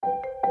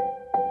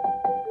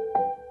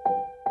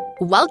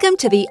Welcome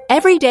to the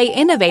Everyday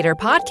Innovator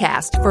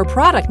podcast for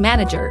product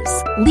managers,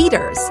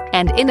 leaders,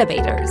 and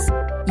innovators.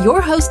 Your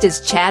host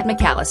is Chad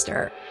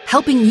McAllister,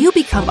 helping you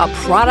become a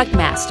product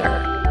master.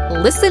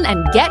 Listen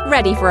and get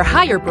ready for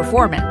higher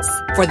performance,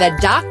 for the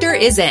doctor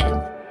is in.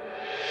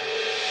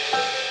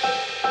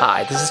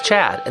 Hi, this is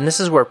Chad, and this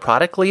is where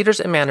product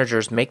leaders and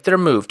managers make their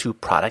move to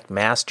product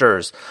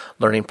masters,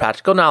 learning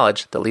practical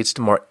knowledge that leads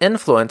to more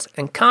influence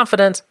and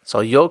confidence so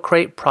you'll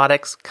create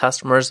products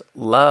customers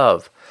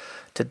love.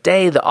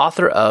 Today, the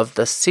author of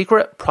The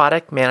Secret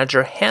Product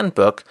Manager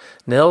Handbook,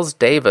 Nils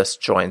Davis,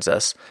 joins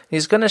us.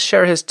 He's going to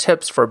share his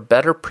tips for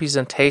better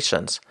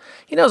presentations.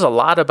 He knows a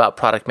lot about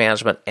product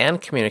management and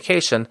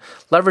communication,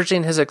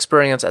 leveraging his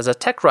experience as a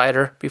tech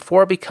writer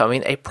before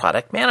becoming a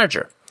product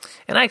manager.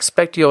 And I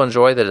expect you'll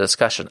enjoy the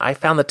discussion. I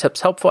found the tips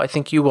helpful. I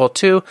think you will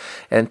too.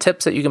 And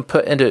tips that you can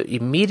put into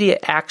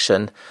immediate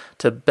action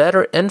to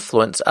better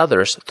influence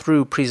others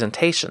through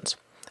presentations.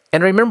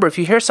 And remember, if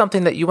you hear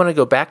something that you want to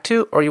go back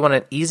to or you want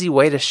an easy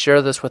way to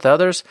share this with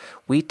others,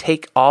 we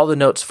take all the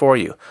notes for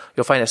you.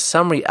 You'll find a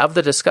summary of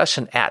the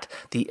discussion at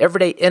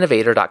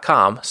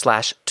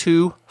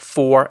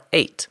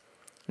theeverydayinnovator.com/248.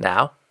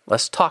 Now,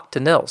 let's talk to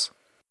Nils.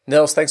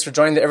 Nils, thanks for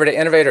joining the Everyday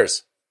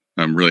Innovators.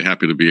 I'm really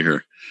happy to be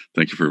here.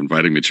 Thank you for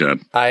inviting me, Chad.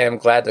 I am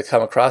glad to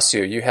come across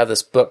you. You have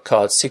this book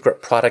called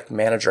Secret Product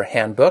Manager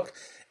Handbook,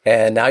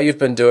 and now you've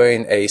been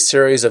doing a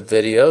series of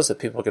videos that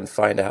people can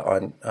find out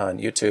on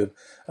YouTube.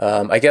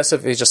 I guess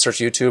if you just search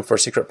YouTube for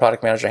Secret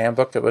Product Manager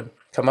Handbook, it would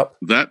come up?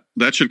 That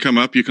should come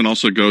up. You can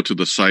also go to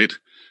the site.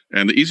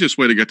 And the easiest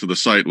way to get to the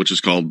site, which is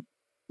called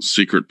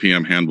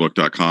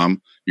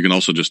secretpmhandbook.com, you can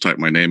also just type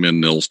my name in,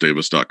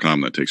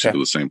 nilsdavis.com. That takes you to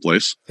the same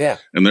place. Yeah.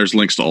 And there's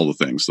links to all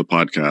the things, the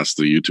podcast,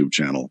 the YouTube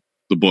channel,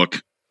 the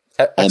book,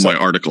 all my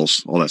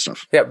articles, all that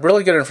stuff. Yeah,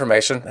 really good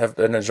information. I've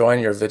been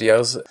enjoying your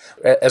videos.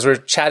 As we were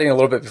chatting a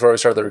little bit before we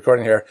started the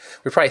recording here,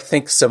 we probably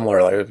think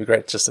similarly. It would be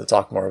great just to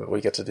talk more, but we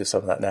get to do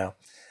some of that now.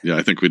 Yeah,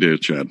 I think we do,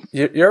 Chad.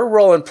 Your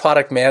role in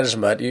product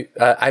management,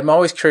 I'm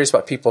always curious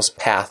about people's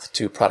path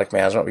to product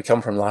management. We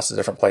come from lots of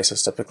different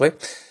places typically.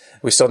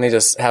 We still need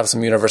to have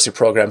some university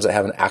programs that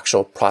have an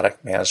actual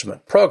product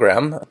management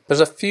program.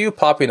 There's a few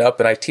popping up,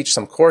 and I teach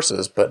some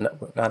courses, but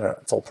not a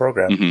full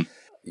program. Mm-hmm.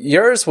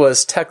 Yours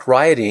was tech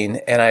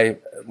writing, and I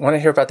want to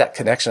hear about that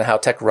connection, how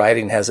tech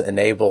writing has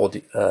enabled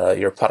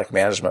your product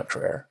management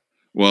career.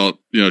 Well,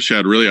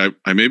 Chad, really,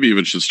 I maybe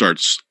even should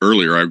start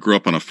earlier. I grew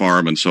up on a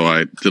farm, and so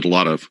I did a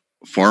lot of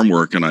farm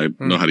work, and I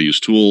know how to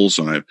use tools,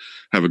 and I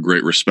have a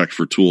great respect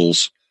for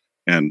tools.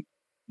 And,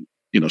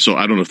 so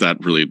I don't know if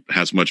that really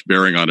has much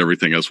bearing on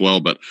everything as well,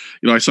 but,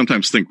 I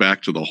sometimes think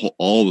back to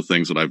all the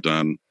things that I've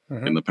done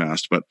in the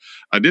past. But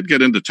I did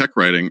get into tech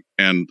writing,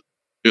 and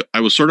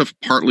I was sort of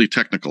partly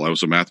technical. I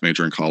was a math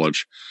major in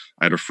college.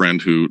 I had a friend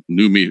who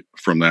knew me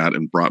from that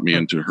and brought me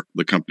into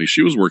the company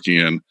she was working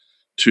in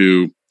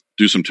to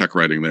do some tech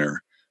writing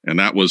there. And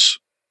that was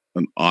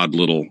an odd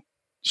little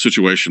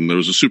situation. There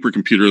was a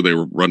supercomputer. They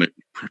were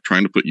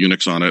trying to put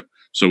Unix on it.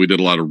 So we did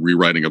a lot of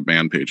rewriting of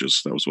band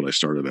pages. That was what I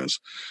started as.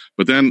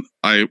 But then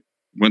I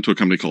went to a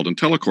company called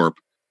IntelliCorp.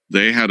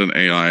 They had an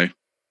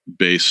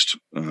AI-based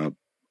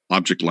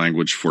object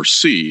language for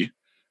C,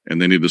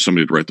 and they needed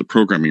somebody to write the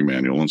programming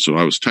manual. And so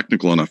I was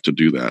technical enough to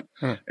do that.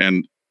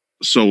 And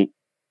so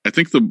I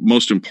think the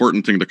most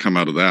important thing to come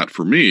out of that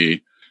for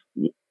me,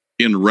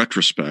 in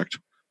retrospect,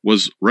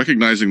 was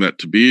recognizing that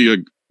to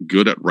be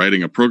good at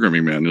writing a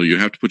programming manual, you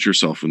have to put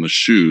yourself in the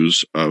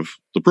shoes of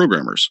the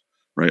programmers,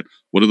 right?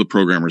 What do the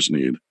programmers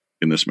need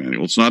in this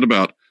manual? It's not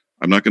about,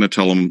 I'm not going to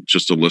tell them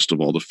just a list of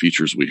all the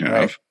features we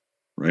have,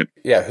 right?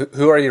 Yeah.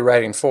 Who are you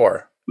writing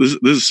for? This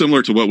is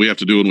similar to what we have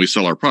to do when we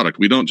sell our product.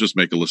 We don't just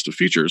make a list of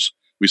features.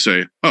 We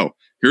say, oh,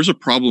 here's a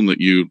problem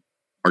that you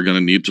are going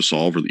to need to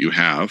solve or that you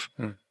have.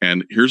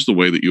 And here's the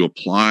way that you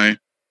apply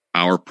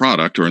our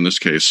product, or in this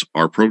case,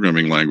 our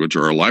programming language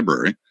or our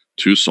library,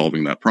 to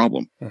solving that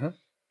problem.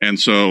 And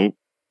so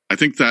I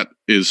think that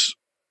is,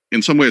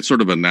 in some way, it's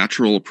sort of a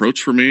natural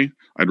approach for me.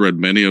 I'd read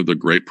many of the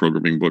great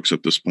programming books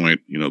at this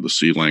point, the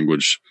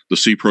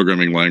C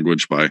programming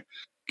language by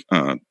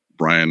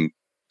Brian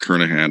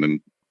Kernighan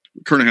and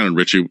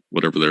Ritchie,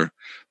 whatever their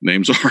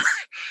names are.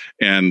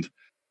 And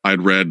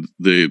I'd read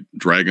the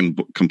Dragon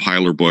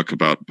compiler book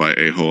by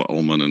Aho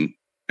Ullman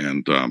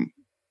and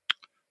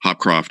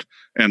Hopcroft,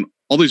 and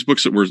all these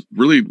books that were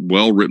really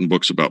well-written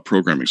books about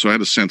programming. So I had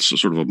a sense of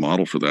sort of a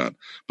model for that.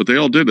 But they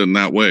all did it in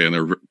that way.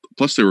 And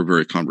plus they were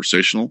very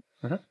conversational,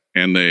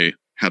 and they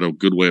had a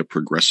good way of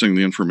progressing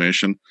the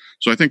information.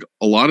 So I think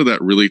a lot of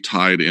that really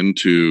tied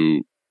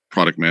into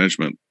product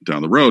management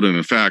down the road. And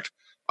in fact,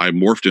 I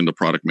morphed into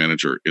product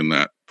manager in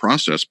that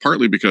process,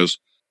 partly because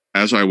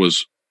as I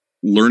was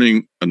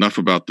learning enough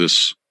about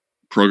this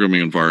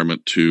programming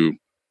environment to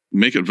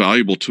make it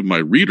valuable to my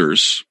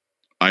readers,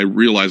 I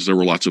realized there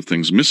were lots of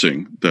things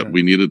missing that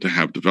we needed to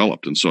have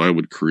developed. And so I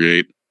would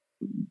create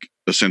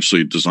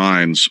essentially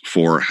designs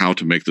for how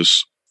to make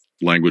this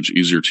language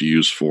easier to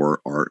use for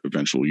our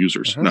eventual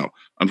users. Now,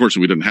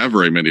 unfortunately, we didn't have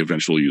very many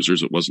eventual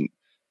users. It wasn't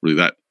really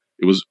that.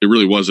 It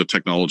really was a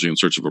technology in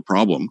search of a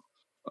problem.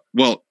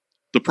 Well,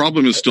 the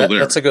problem is still there.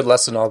 That's a good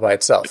lesson all by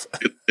itself.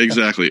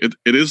 Exactly.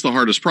 It is the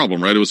hardest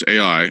problem, right? It was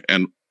AI,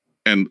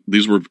 and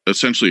these were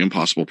essentially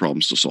impossible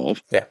problems to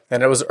solve. Yeah,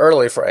 and it was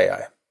early for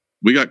AI.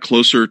 We got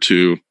closer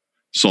to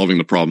solving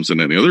the problems than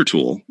any other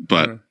tool,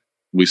 but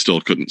we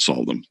still couldn't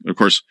solve them. Of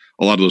course,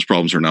 a lot of those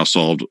problems are now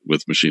solved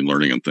with machine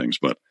learning and things,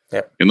 but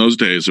in those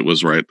days it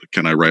was, right,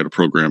 can I write a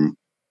program?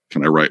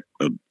 Can I write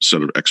a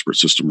set of expert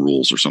system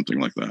rules or something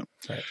like that?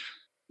 Right.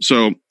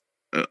 So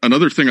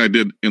another thing I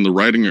did in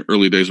the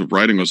early days of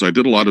writing was I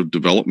did a lot of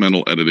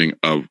developmental editing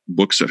of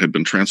books that had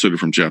been translated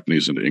from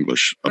Japanese into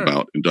English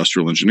about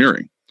industrial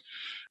engineering.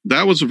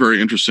 That was a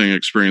very interesting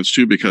experience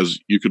too, because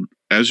you could,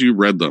 as you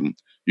read them,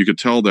 you could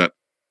tell that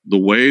the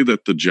way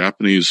that the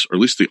Japanese, or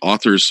at least the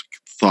authors,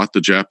 thought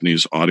the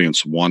Japanese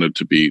audience wanted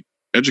to be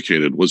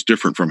educated was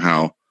different from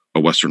how a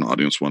Western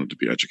audience wanted to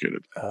be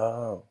educated.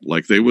 Oh.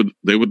 Like they would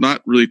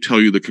not really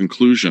tell you the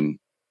conclusion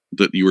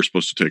that you were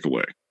supposed to take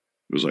away.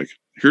 It was like,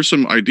 here's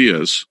some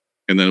ideas,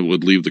 and then it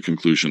would leave the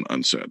conclusion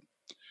unsaid.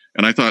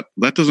 And I thought,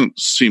 that doesn't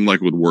seem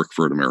like it would work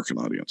for an American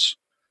audience.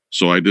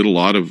 So I did a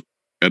lot of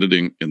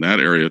editing in that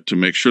area to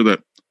make sure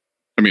that,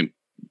 I mean,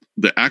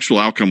 the actual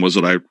outcome was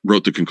that I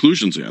wrote the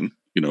conclusions in,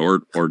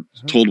 or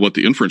told what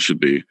the inference should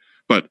be.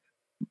 But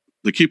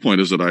the key point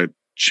is that I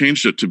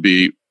changed it to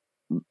be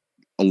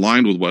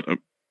aligned with what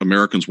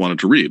Americans wanted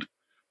to read,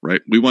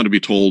 right? We want to be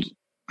told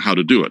how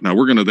to do it. Now,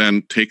 we're going to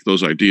then take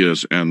those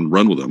ideas and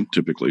run with them,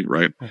 typically,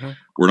 right?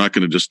 We're not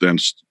going to just then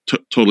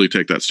totally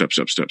take that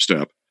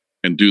step,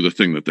 and do the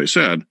thing that they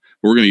said.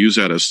 But we're going to use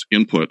that as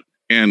input.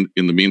 And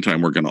in the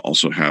meantime, we're going to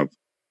also have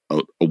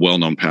a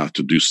well-known path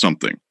to do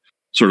something,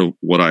 sort of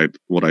what I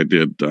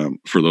did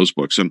for those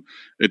books. And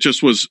it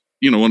just was,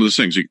 one of those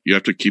things you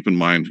have to keep in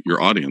mind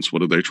your audience.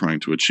 What are they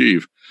trying to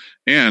achieve?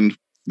 And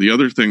the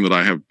other thing that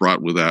I have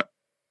brought with that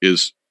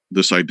is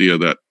this idea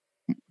that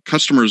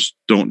customers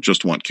don't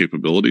just want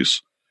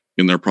capabilities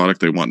in their product,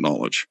 they want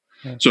knowledge.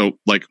 So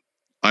like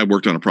I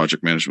worked on a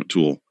project management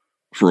tool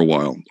for a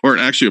while, or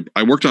actually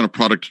I worked on a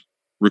product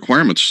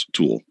requirements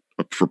tool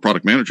for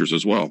product managers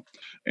as well.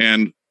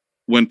 And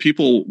when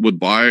people would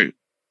buy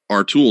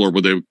our tool, or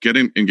would they get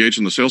engaged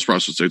in the sales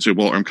process, they'd say,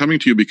 well, I'm coming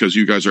to you because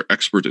you guys are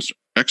experts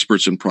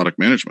in product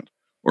management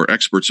or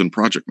experts in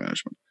project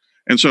management.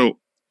 And so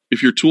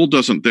if your tool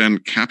doesn't then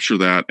capture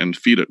that and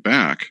feed it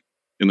back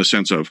in the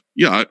sense of,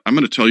 I'm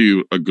going to tell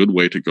you a good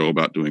way to go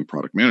about doing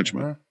product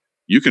management.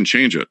 You can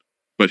change it,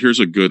 but here's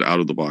a good out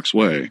of the box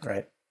way.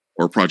 Right.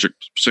 Or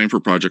same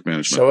for project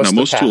management. Now,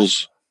 most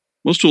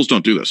tools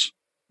don't do this.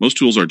 Most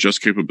tools are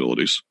just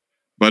capabilities.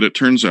 But it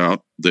turns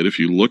out that if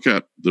you look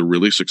at the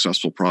really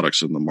successful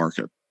products in the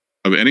market,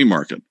 of any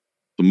market,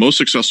 the most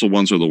successful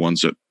ones are the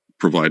ones that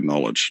provide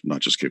knowledge,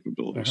 not just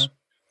capabilities.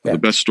 The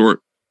best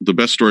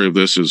story of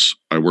this is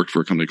I worked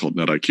for a company called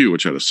NetIQ,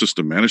 which had a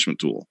system management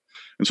tool.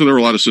 And so there were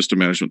a lot of system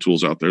management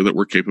tools out there that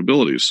were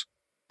capabilities,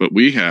 but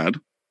we had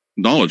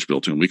knowledge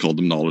built in. We called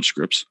them knowledge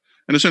scripts.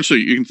 And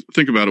essentially, you can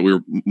think about it. We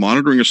were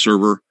monitoring a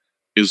server.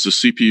 Is the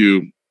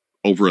CPU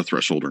over a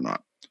threshold or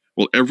not?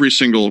 Well, every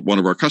single one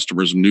of our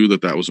customers knew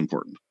that was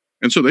important.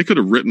 And so they could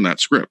have written that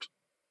script.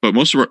 But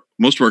most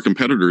of our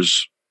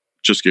competitors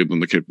just gave them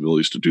the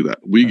capabilities to do that.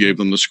 We gave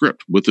them the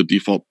script with the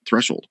default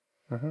threshold.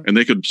 And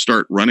they could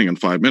start running in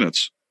 5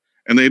 minutes.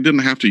 And they didn't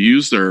have to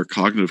use their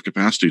cognitive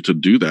capacity to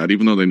do that,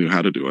 even though they knew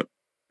how to do it.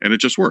 And it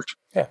just worked.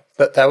 Yeah,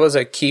 that was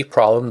a key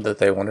problem that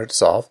they wanted to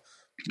solve.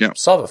 Yeah,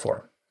 solve it for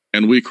them.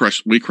 And we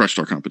crushed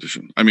our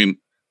competition. I mean,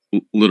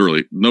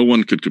 literally, no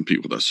one could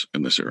compete with us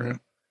in this area.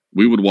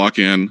 We would walk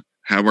in,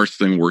 have our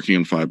thing working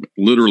in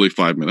literally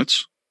 5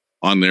 minutes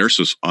on their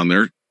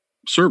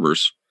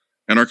servers,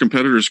 and our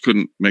competitors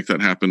couldn't make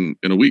that happen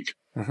in a week.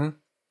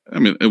 I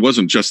mean, it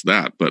wasn't just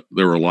that, but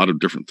there were a lot of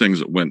different things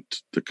that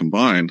went to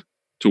combined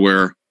to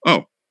where,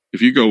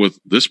 if you go with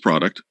this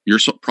product, your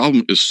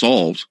problem is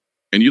solved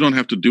and you don't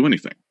have to do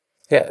anything.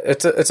 Yeah,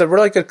 it's a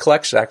really good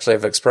collection, actually,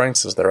 of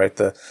experiences there, right?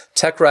 The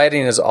tech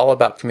writing is all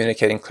about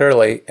communicating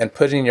clearly and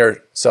putting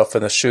yourself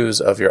in the shoes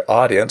of your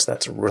audience.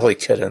 That's a really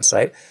good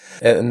insight.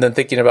 And then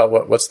thinking about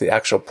what's the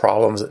actual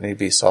problems that need to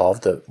be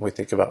solved that we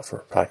think about for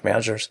product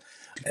managers.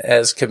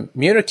 As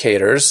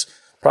communicators,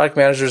 product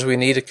managers, we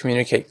need to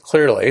communicate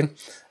clearly.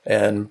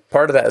 And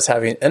part of that is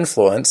having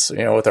influence,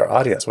 with our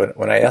audience.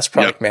 When I ask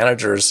product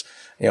managers,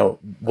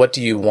 what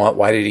do you want?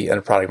 Why did you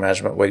enter product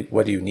management?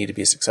 What do you need to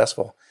be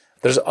successful?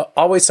 There's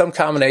always some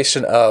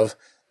combination of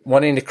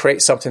wanting to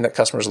create something that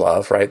customers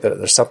love, right?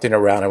 There's something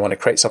around. I want to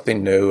create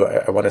something new.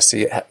 I want to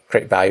see it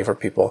create value for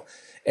people.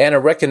 And a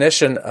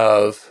recognition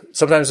of,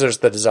 sometimes there's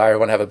the desire I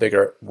want to have a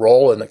bigger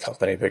role in the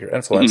company, bigger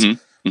influence,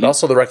 but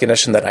also the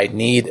recognition that I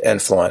need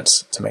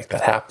influence to make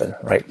that happen,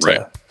 right?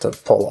 To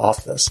pull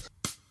off this.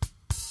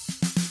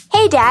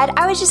 Hey, Dad,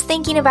 I was just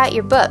thinking about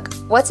your book.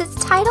 What's its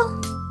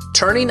title?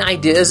 Turning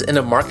Ideas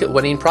into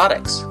Market-Winning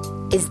Products.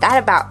 Is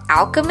that about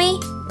alchemy?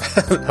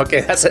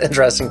 Okay, that's an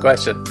interesting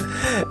question.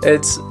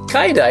 It's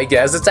kinda, I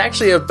guess. It's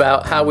actually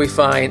about how we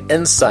find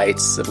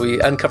insights, that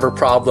we uncover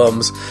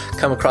problems,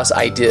 come across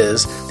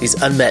ideas,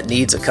 these unmet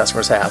needs that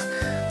customers have.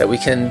 that we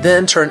can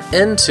then turn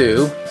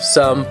into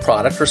some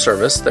product or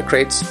service that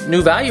creates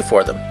new value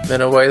for them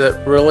in a way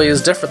that really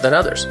is different than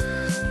others.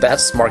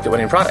 That's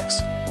market-winning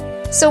products.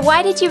 So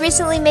why did you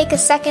recently make a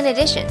second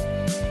edition?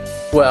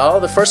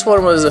 Well, the first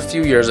one was a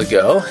few years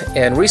ago,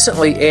 and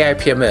recently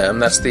AIPMM,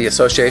 that's the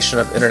Association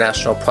of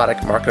International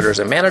Product Marketers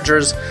and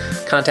Managers,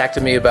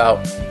 contacted me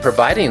about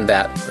providing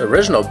that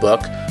original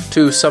book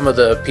to some of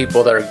the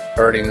people that are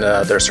earning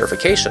their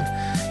certification.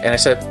 And I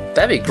said,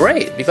 that'd be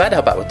great. Be glad to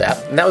help out with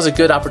that. And that was a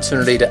good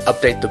opportunity to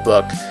update the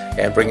book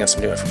and bring in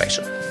some new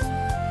information.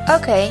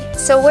 Okay,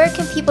 so where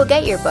can people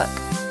get your book?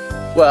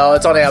 Well,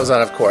 it's on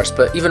Amazon, of course,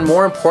 but even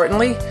more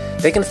importantly,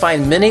 they can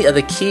find many of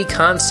the key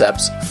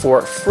concepts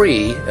for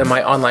free in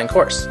my online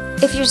course.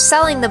 If you're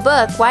selling the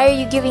book, why are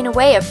you giving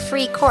away a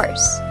free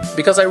course?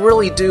 Because I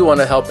really do want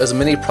to help as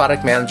many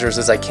product managers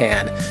as I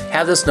can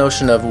have this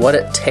notion of what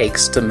it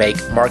takes to make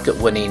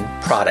market-winning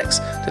products,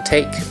 to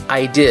take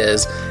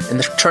ideas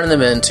and turn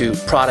them into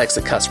products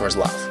that customers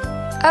love.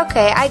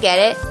 Okay, I get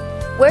it.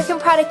 Where can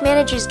product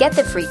managers get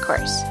the free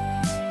course?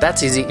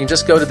 That's easy. You can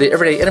just go to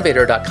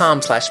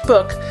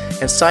theeverydayinnovator.com/book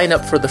and sign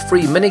up for the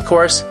free mini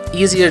course.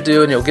 Easy to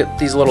do, and you'll get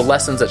these little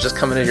lessons that just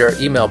come into your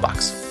email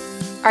box.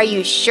 Are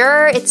you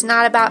sure it's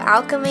not about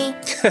alchemy?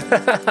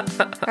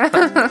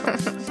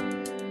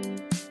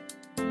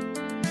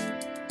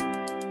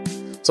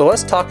 So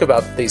let's talk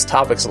about these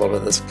topics a little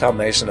bit, this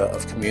combination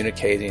of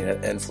communicating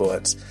and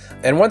influence.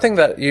 And one thing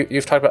that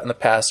you've talked about in the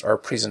past are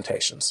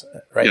presentations,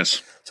 right?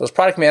 Yes. So as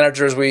product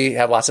managers, we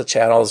have lots of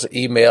channels,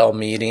 email,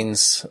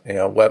 meetings,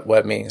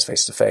 web meetings,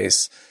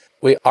 face-to-face.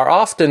 We are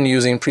often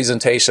using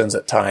presentations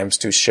at times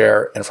to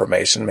share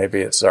information.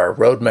 Maybe it's our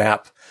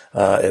roadmap.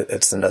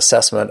 It's an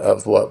assessment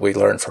of what we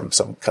learned from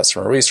some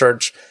customer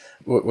research.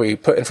 We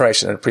put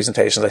information in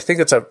presentations. I think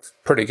it's a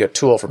pretty good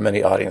tool for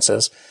many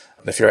audiences.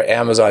 If you're at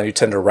Amazon, you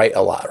tend to write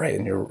a lot, right?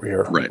 And you're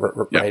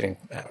writing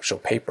actual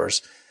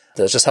papers.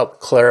 Those just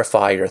help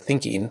clarify your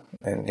thinking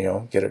and,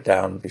 get it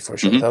down before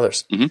sharing with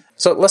others. Mm-hmm.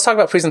 So let's talk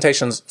about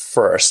presentations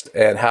first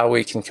and how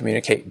we can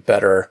communicate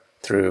better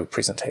through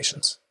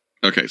presentations.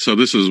 Okay, so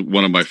this is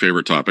one of my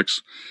favorite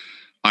topics.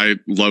 I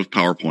love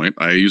PowerPoint.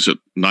 I use it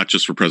not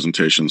just for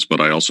presentations, but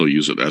I also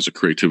use it as a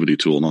creativity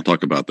tool, and I'll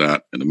talk about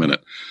that in a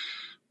minute.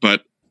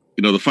 But,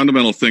 the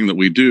fundamental thing that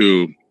we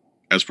do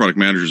as product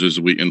managers is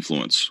we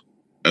influence.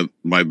 The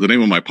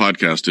name of my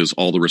podcast is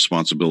All the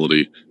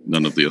Responsibility,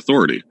 None of the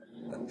Authority.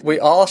 We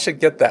all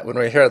should get that when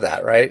we hear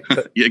that, right?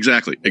 Yeah,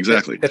 exactly.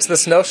 It's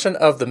this notion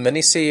of the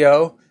mini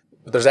CEO.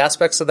 There's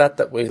aspects of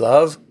that we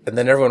love, and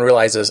then everyone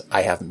realizes,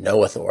 I have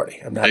no authority.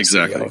 I'm not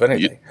CEO of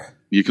anything.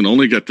 You can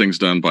only get things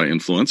done by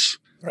influence,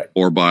 right,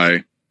 or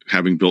by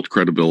having built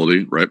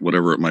credibility, right,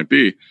 whatever it might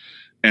be.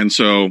 And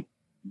so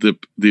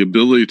the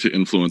ability to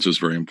influence is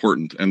very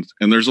important. And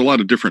there's a lot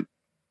of different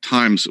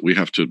times that we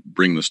have to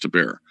bring this to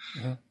bear.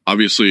 Mm-hmm.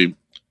 Obviously,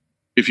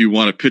 if you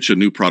want to pitch a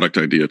new product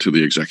idea to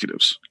the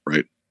executives,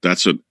 right,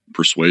 that's a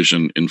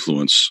persuasion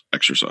influence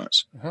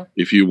exercise. Mm-hmm.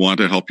 If you want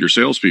to help your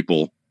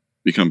salespeople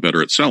become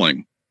better at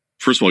selling,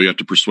 first of all, you have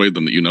to persuade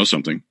them that you know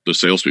something, the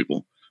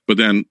salespeople. But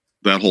then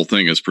that whole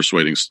thing is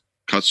persuading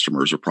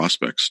customers or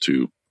prospects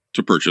to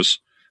purchase,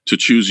 to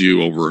choose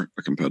you over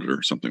a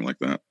competitor, something like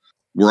that.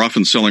 We're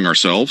often selling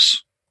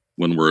ourselves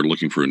when we're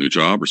looking for a new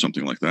job or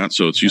something like that.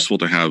 So it's useful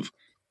to have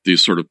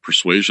these sort of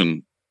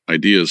persuasion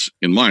ideas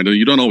in mind. And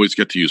you don't always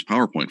get to use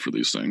PowerPoint for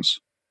these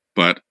things.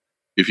 But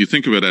if you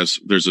think of it as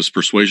there's this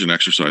persuasion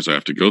exercise I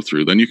have to go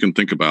through, then you can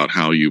think about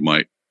how you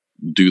might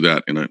do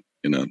that in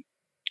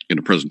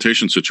a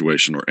presentation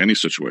situation or any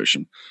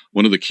situation.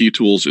 One of the key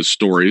tools is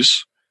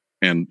stories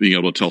and being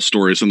able to tell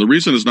stories. And the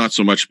reason is not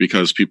so much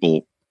because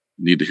people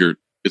need to hear,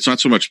 it's not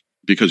so much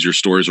because your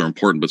stories are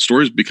important, but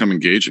stories become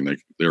engaging.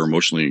 They're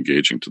emotionally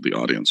engaging to the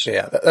audience.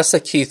 Yeah, that's the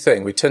key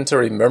thing. We tend to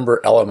remember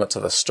elements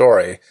of a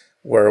story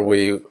where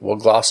we will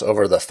gloss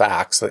over the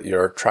facts that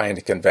you're trying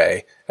to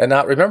convey and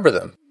not remember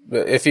them.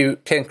 If you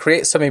can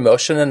create some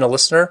emotion in the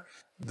listener,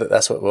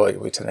 that's what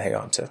we tend to hang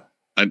on to.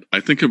 I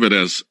think of it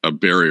as a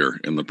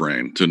barrier in the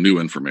brain to new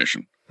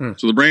information.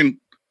 So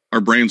our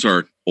brains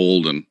are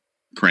old and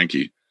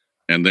cranky,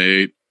 and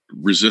they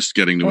resist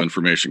getting new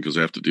information because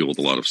they have to deal with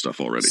a lot of stuff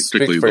already.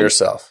 Speak for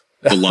yourself.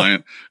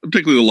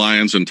 Particularly the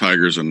lions and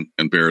tigers and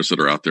bears that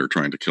are out there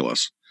trying to kill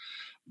us.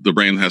 The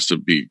brain has to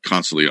be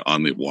constantly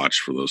on the watch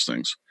for those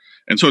things.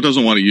 And so it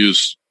doesn't want to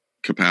use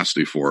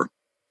capacity for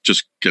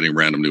just getting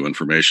random new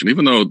information,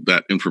 even though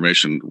that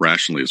information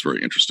rationally is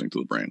very interesting to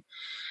the brain.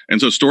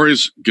 And so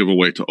stories give a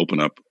way to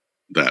open up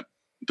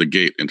the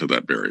gate into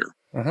that barrier.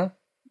 Mm-hmm.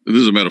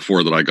 This is a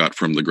metaphor that I got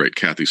from the great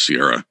Kathy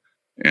Sierra.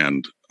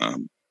 And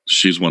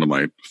she's one of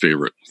my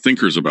favorite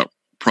thinkers about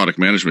product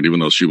management, even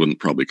though she wouldn't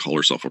probably call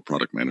herself a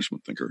product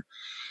management thinker.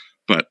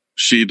 But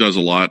she does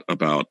a lot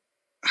about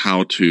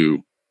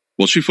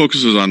she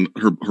focuses on,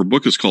 her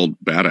book is called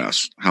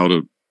Badass, how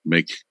to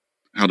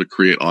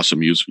create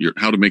awesome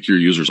how to make your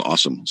users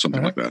awesome,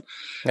 something like that.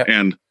 Yep.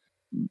 And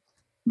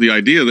the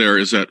idea there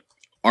is that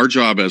our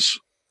job as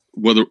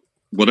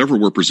whatever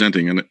we're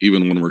presenting, and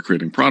even when we're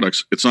creating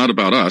products, it's not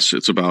about us,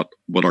 it's about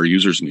what our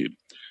users need.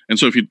 And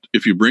so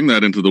if you bring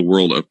that into the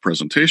world of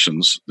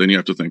presentations, then you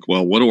have to think,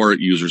 well, what do our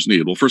users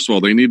need? Well, first of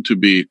all, they need to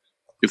be,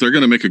 if they're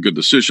going to make a good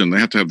decision, they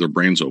have to have their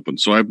brains open.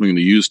 So I'm going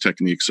to use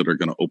techniques that are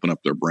going to open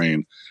up their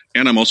brain.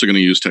 And I'm also going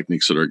to use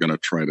techniques that are going to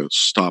try to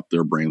stop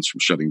their brains from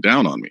shutting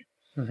down on me.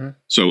 Mm-hmm.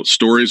 So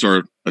stories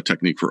are a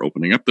technique for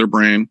opening up their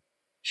brain.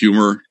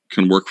 Humor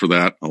can work for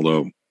that.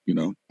 Although,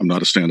 I'm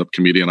not a stand-up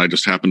comedian. I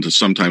just happen to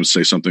sometimes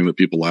say something that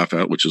people laugh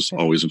at, which is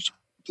always a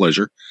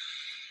pleasure.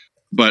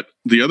 But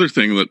the other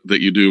thing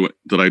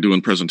that I do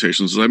in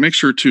presentations is I make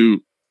sure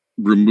to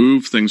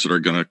remove things that are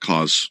going to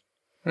cause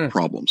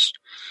problems.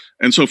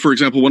 And so, for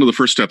example, one of the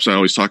first steps I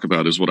always talk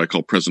about is what I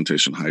call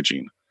presentation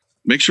hygiene.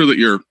 Make sure that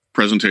your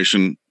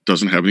presentation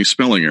doesn't have any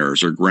spelling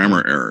errors or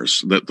grammar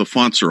errors, that the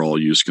fonts are all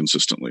used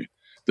consistently,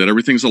 that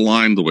everything's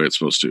aligned the way it's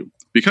supposed to.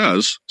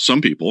 Because some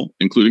people,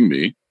 including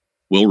me,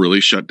 will really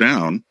shut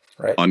down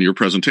on your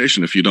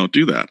presentation if you don't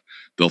do that.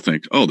 They'll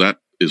think, oh, that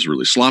is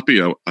really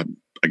sloppy.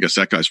 I guess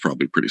that guy's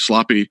probably pretty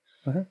sloppy.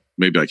 Uh-huh.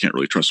 Maybe I can't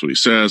really trust what he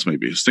says.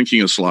 Maybe his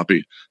thinking is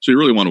sloppy. So you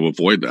really want to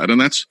avoid that. And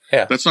that's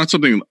not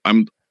something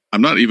I'm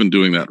not even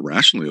doing that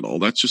rationally at all.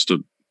 That's just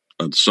a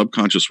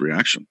subconscious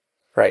reaction.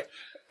 Right.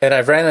 And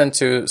I've ran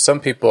into some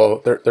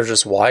people, they're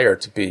just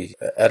wired to be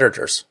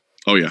editors.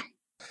 Oh, yeah.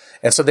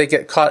 And so they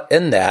get caught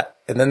in that,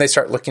 and then they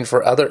start looking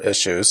for other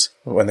issues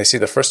when they see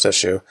the first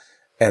issue,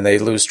 and they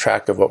lose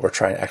track of what we're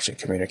trying to actually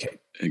communicate.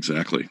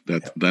 Exactly.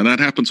 That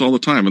happens all the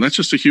time, and that's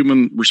just a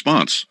human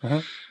response.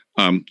 Uh-huh.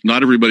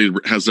 Not everybody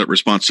has that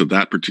response to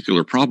that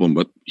particular problem,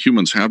 but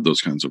humans have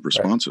those kinds of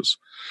responses.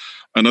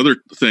 Right. Another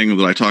thing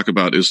that I talk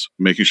about is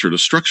making sure to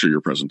structure your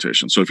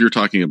presentation. So if you're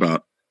talking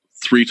about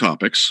 3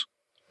 topics,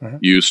 uh-huh.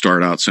 you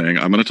start out saying,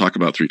 I'm going to talk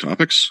about 3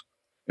 topics.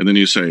 And then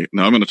you say,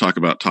 now I'm going to talk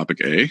about topic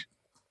A.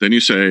 Then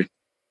you say,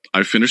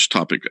 I finished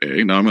topic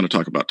A. Now I'm going to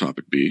talk about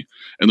topic B.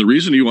 And the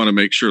reason you want to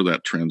make sure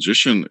that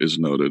transition is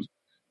noted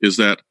is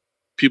that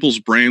people's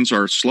brains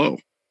are slow.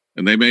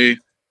 And they may,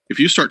 if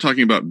you start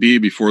talking about B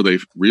before they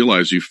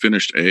realize you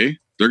finished A,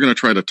 they're going to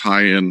try to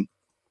tie in,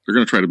 they're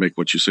going to try to make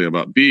what you say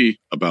about B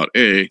about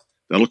A.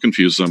 That'll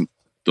confuse them.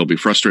 They'll be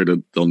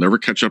frustrated. They'll never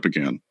catch up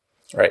again.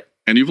 Right.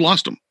 And you've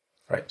lost them.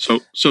 Right. So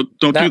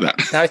don't do that.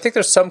 Now, I think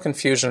there's some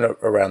confusion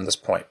around this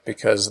point,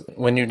 because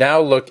when you now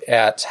look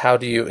at how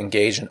do you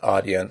engage an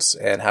audience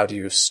and how do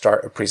you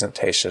start a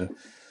presentation,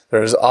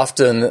 there's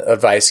often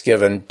advice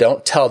given,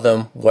 don't tell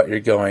them what you're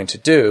going to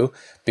do,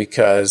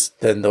 because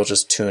then they'll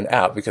just tune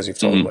out because you've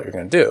told them what you're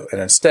going to do. And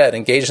instead,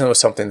 engage them with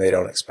something they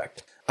don't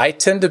expect. I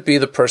tend to be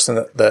the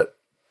person that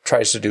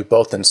tries to do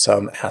both in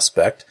some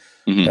aspect,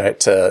 right?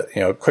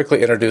 To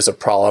quickly introduce a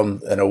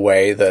problem in a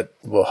way that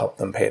will help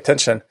them pay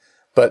attention.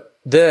 But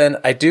then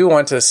I do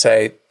want to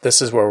say,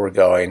 this is where we're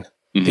going.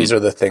 Mm-hmm. These are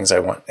the things I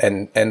want.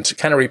 And to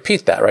kind of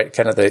repeat that, right?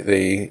 Kind of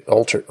the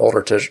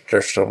older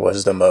traditional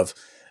wisdom of,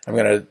 I'm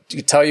going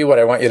to tell you what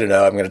I want you to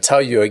know. I'm going to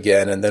tell you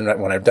again. And then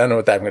when I'm done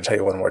with that, I'm going to tell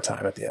you one more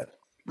time at the end.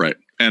 Right.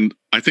 And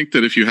I think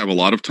that if you have a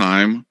lot of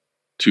time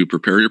to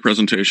prepare your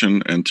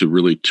presentation and to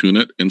really tune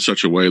it in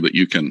such a way that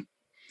you can,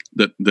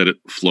 that it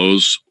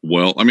flows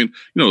well. I mean,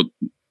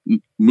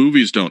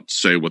 movies don't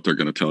say what they're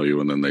going to tell you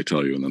and then they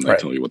tell you and then they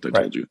tell you what they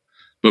told you.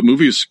 But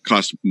movies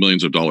cost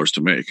millions of dollars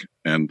to make.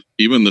 And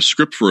even the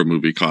script for a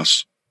movie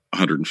costs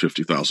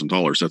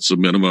 $150,000. That's the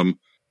minimum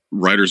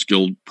Writers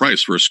Guild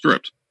price for a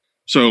script.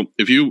 So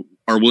if you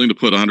are willing to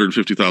put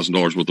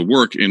 $150,000 worth of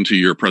work into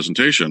your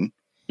presentation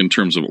in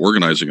terms of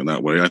organizing in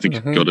that way, I think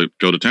go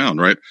to town,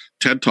 right?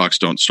 TED Talks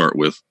don't start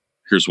with,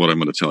 here's what I'm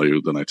going to tell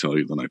you, then I tell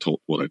you, then I told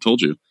what I told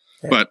you.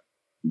 Yeah. But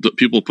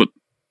people put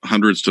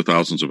hundreds to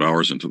thousands of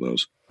hours into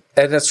those.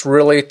 And it's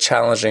really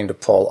challenging to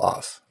pull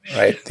off.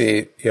 Right.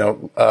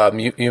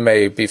 You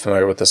may be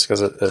familiar with this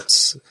because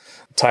it's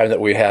time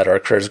that we had our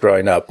careers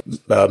growing up.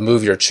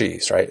 Move Your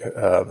Cheese, right? I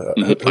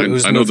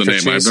know the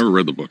name. I've never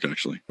read the book,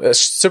 actually.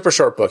 It's a super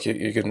short book.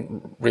 You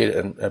can read it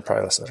in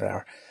probably less than an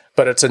hour.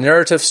 But it's a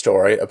narrative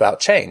story about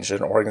change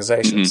in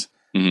organizations.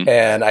 Mm-hmm.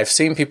 And I've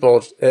seen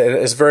people,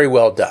 it's very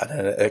well done,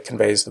 and it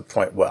conveys the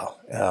point well.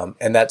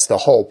 And that's the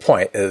whole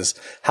point, is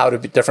how do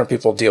different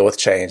people deal with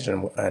change,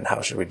 and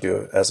how should we do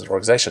it as an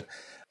organization.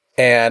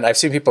 And I've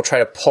seen people try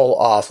to pull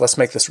off, let's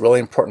make this really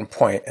important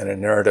point in a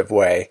narrative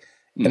way.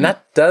 Mm-hmm. And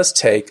that does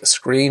take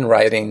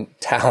screenwriting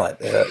talent.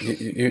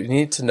 You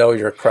need to know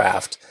your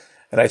craft.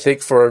 And I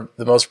think for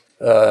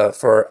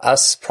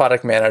us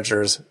product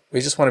managers, we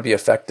just want to be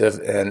effective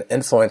in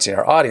influencing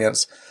our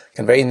audience,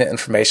 conveying the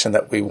information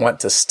that we want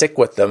to stick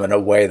with them in a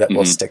way that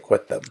will stick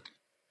with them.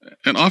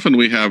 And often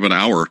we have an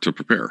hour to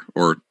prepare,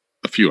 or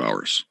a few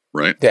hours.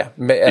 Right. Yeah.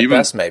 At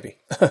best, maybe.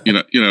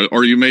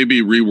 Or you may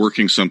be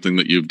reworking something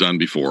that you've done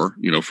before,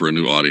 for a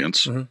new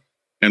audience. Mm-hmm.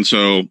 And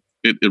so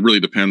it really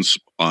depends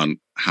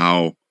on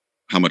how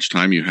much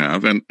time you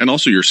have and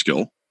also your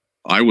skill.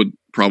 I would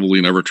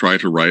probably never try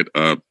to write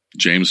a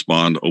James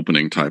Bond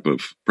opening type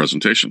of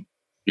presentation,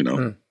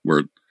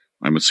 where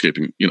I'm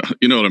escaping, you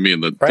know what I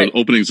mean? The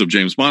openings of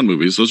James Bond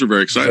movies, those are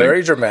very exciting.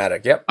 Very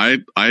dramatic. Yep.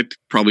 I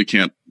probably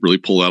can't really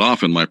pull that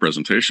off in my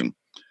presentation.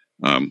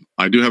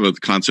 I do have a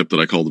concept that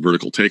I call the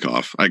vertical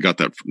takeoff. I got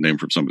that name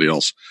from somebody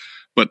else,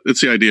 But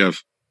it's the idea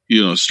of,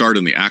 start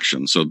in the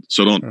action. So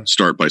don't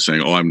start by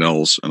saying, oh, I'm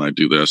Nels and I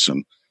do this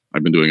and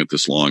I've been doing it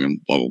this long and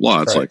blah, blah,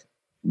 blah. It's like,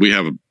 we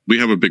have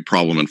a big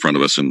problem in front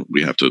of us and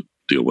we have to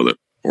deal with it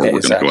or we're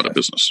going to go out of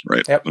business,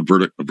 right? Yep.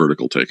 A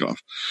vertical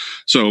takeoff.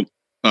 So,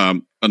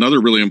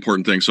 another really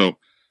important thing. So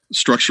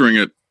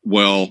structuring it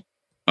well.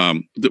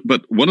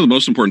 But one of the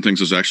most important things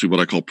is actually what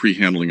I call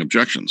pre-handling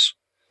objections,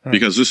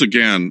 because this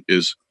again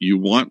is you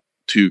want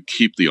to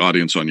keep the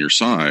audience on your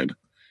side.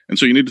 And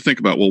so you need to think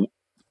about, well,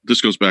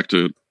 this goes back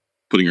to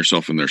putting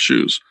yourself in their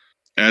shoes.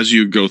 As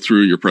you go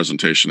through your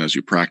presentation, as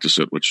you practice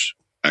it, which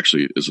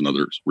actually is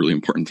another really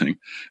important thing,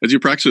 as you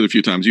practice it a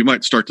few times, you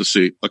might start to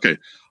see, okay,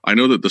 I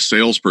know that the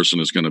salesperson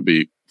is going to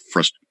be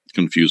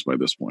confused by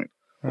this point,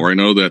 or I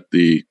know that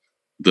the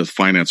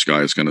finance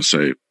guy is going to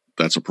say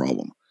that's a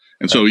problem.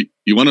 And so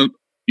you want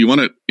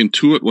to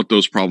intuit what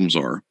those problems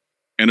are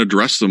and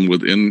address them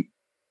within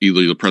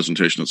either the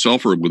presentation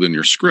itself or within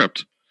your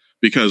script,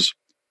 because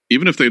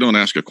even if they don't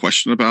ask a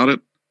question about it,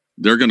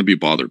 they're going to be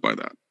bothered by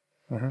that.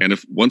 And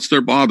if once they're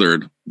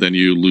bothered, then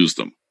you lose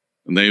them.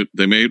 And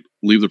they may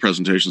leave the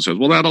presentation and say,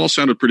 well, that all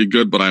sounded pretty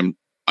good, but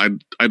I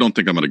don't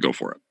think I'm going to go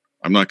for it.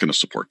 I'm not going to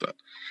support that.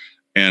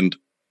 And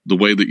the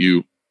way that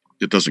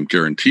it doesn't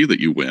guarantee that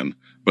you win,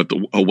 but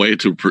a way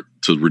to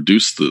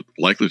reduce the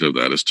likelihood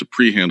of that is to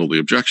pre-handle the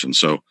objection.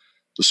 So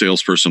the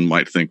salesperson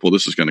might think, well,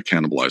 this is going to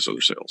cannibalize other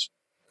sales.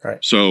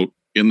 Right. So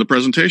in the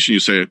presentation, you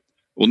say,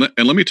 well,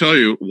 and let me tell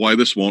you why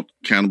this won't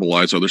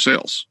cannibalize other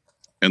sales.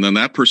 And then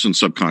that person's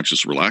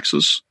subconscious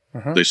relaxes.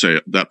 They say,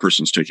 that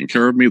person's taking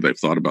care of me. They've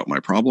thought about my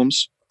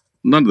problems.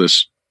 None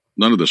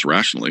of this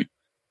rationally.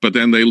 But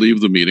then they leave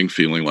the meeting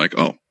feeling like,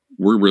 oh,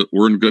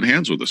 we're in good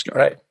hands with this guy.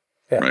 Right.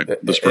 Yeah.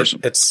 Right. This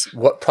person. It's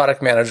what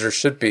product managers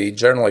should be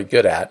generally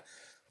good at,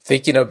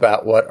 thinking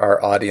about what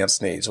our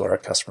audience needs, what our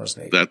customers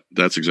need.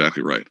 That's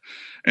exactly right.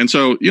 And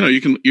so,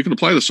 you can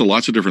apply this to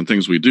lots of different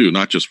things we do,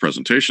 not just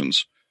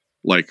presentations.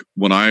 Like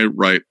when I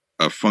write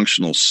a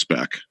functional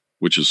spec,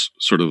 which is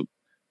sort of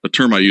a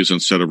term I use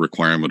instead of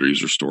requirement or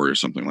user story or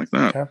something like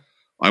that. Okay.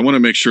 I want to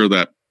make sure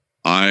that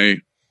I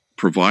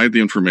provide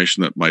the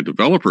information that my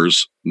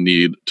developers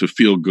need to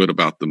feel good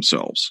about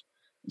themselves.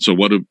 So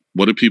what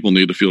do people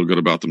need to feel good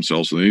about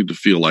themselves? They need to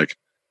feel like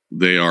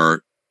they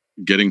are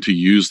getting to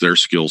use their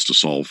skills to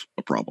solve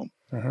a problem.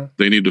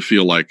 They need to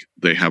feel like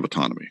they have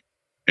autonomy.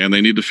 And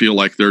they need to feel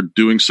like they're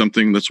doing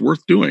something that's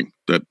worth doing,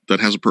 that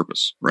has a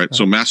purpose, right?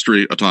 So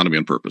mastery, autonomy,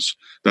 and purpose.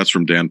 That's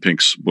from Dan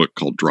Pink's book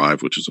called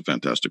Drive, which is a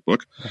fantastic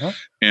book.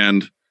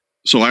 And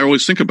so I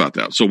always think about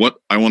that. So what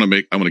I want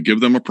to give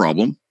them a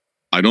problem.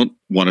 I don't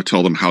want to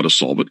tell them how to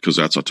solve it because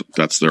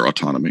that's their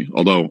autonomy.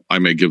 Although I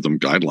may give them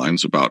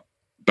guidelines about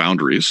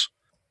boundaries.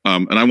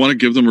 And I want to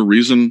give them a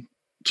reason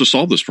to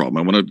solve this problem.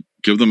 I want to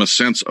give them a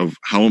sense of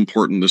how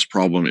important this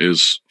problem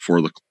is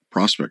for the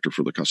prospect or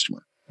for the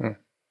customer.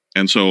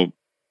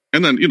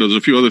 And then, there's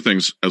a few other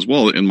things as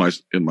well in my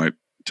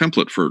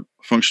template for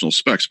functional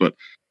specs. But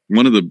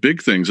one of the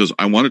big things is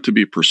I want it to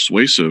be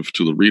persuasive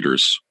to the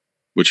readers,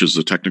 which is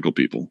the technical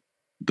people,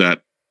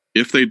 that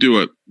if they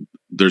do it,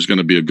 there's going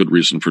to be a good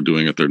reason for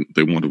doing it.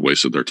 They won't have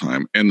wasted their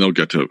time and they'll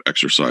get to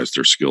exercise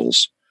their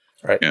skills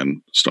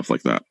and stuff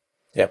like that.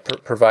 Yeah.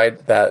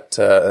 Provide that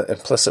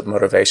implicit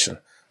motivation.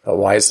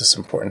 Why is this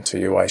important to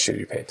you? Why should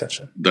you pay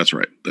attention? That's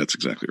right. That's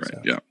exactly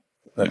right. Yeah.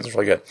 That's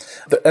really good.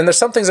 And there's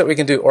some things that we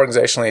can do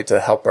organizationally to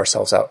help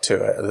ourselves out too.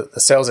 The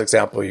sales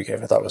example you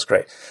gave I thought was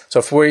great. So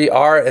if we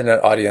are in an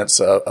audience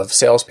of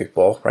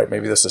salespeople, right,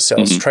 maybe this is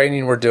sales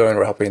training we're doing,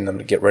 we're helping them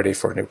to get ready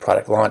for a new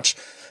product launch,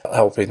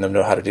 helping them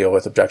know how to deal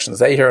with objections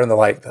they hear and the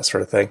like, that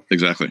sort of thing.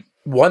 Exactly.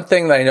 One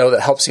thing that I know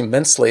that helps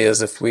immensely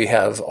is if we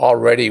have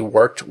already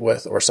worked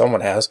with, or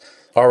someone has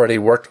already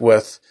worked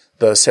with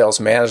the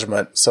sales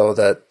management so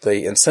that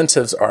the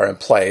incentives are in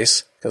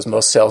place, because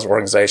most sales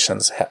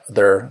organizations,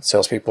 their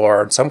salespeople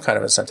are in some kind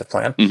of incentive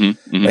plan.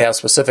 They have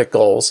specific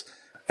goals.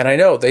 And I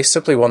know they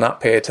simply will not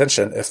pay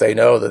attention if they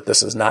know that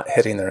this is not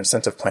hitting their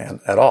incentive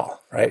plan at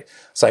all, right?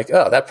 It's like,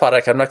 oh, that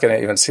product, I'm not going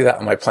to even see that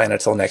on my plan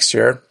until next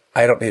year.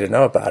 I don't need to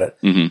know about it.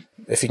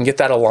 If you can get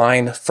that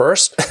aligned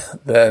first,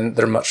 then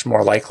they're much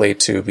more likely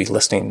to be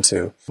listening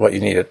to what you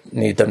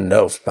need them to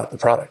know about the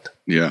product.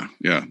 Yeah.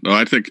 No,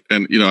 I think,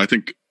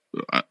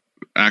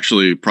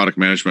 actually, product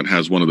management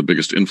has one of the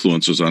biggest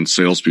influences on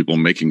salespeople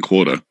making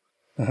quota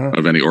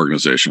of any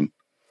organization.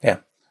 Yeah.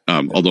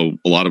 Although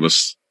a lot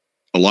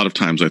of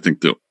times, I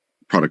think the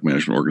product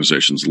management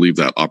organizations leave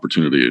that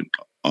opportunity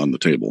on the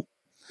table.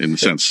 In the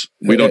sense,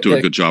 we don't do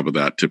a good job of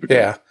that typically.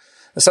 Yeah.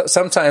 So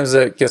sometimes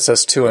it gets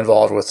us too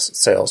involved with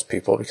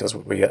salespeople because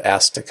we get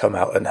asked to come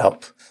out and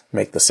help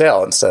make the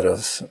sale instead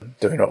of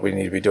doing what we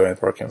need to be doing,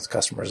 working with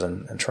customers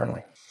and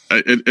internally.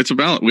 It's a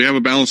balance. We have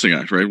a balancing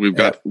act, right? We've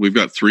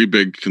got three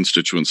big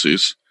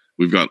constituencies.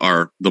 We've got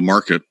the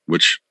market,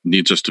 which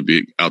needs us to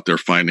be out there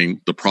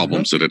finding the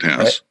problems that it has.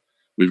 Right.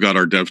 We've got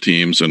our dev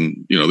teams,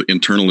 and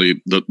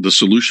internally the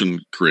solution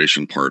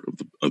creation part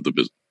of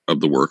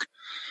the work,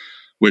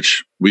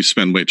 which we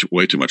spend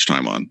way too much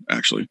time on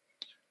actually.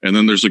 And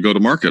then there's the go to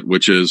market,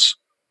 which is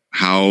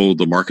how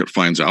the market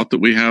finds out that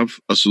we have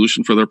a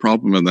solution for their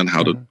problem, and then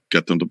how to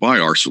get them to buy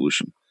our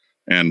solution.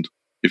 And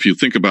if you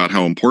think about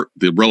how important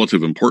the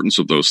relative importance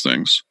of those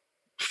things,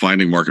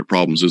 finding market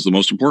problems is the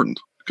most important.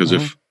 Because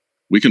if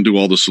we can do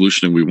all the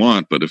solutioning we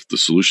want, but if the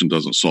solution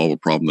doesn't solve a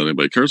problem that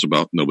anybody cares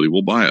about, nobody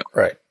will buy it.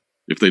 Right.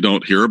 If they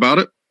don't hear about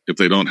it, if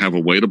they don't have a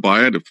way to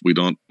buy it,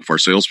 if our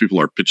salespeople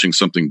are pitching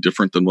something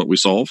different than what we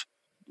solve,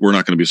 we're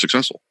not going to be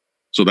successful.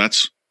 So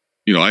that's,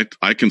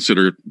 I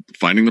consider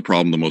finding the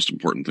problem the most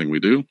important thing we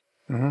do.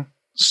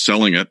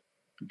 Selling it,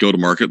 go to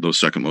market, the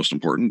second most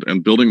important,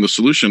 and building the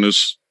solution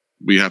is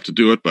we have to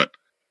do it. But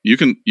you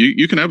can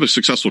have a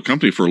successful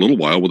company for a little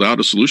while without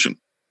a solution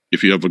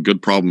if you have a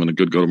good problem and a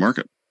good go to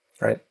market.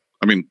 Right.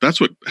 I mean, that's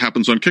what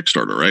happens on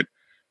Kickstarter, right?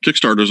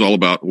 Kickstarter is all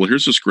about, well,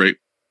 here's this great,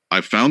 I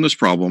found this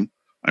problem.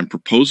 I'm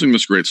proposing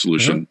this great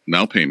solution.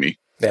 Now pay me.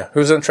 Yeah.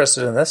 Who's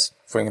interested in this?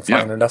 If we can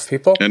find enough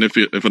people. And if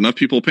enough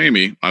people pay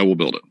me, I will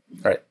build it.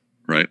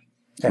 Right.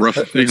 Yeah,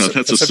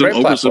 that's a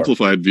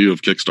oversimplified view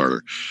of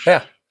Kickstarter.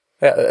 Yeah.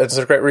 It's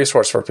a great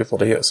resource for people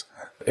to use.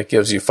 It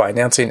gives you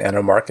financing and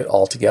a market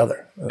all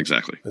together.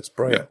 Exactly. It's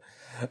brilliant.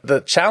 Yeah.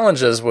 The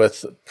challenges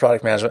with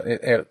product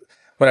management,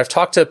 when I've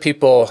talked to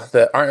people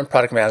that aren't in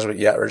product management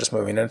yet or just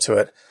moving into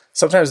it,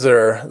 sometimes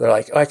they're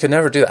like, I could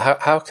never do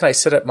that. How can I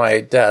sit at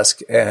my desk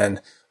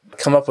and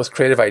come up with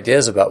creative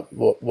ideas about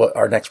what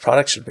our next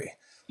product should be?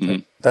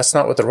 That's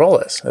not what the role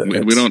is.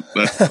 We don't.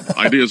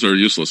 Ideas are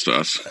useless to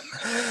us.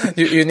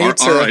 You need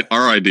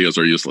our ideas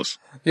are useless.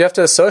 You have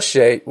to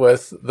associate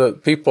with the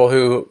people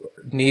who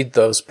need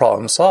those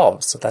problems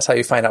solved. So that's how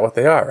you find out what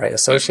they are, right?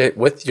 Associate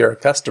with your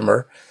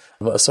customer,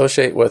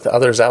 associate with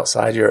others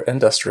outside your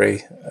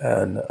industry,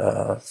 and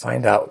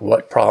find out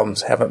what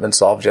problems haven't been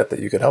solved yet that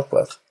you could help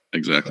with.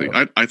 Exactly.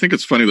 I think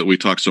it's funny that we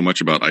talk so much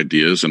about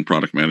ideas in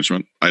product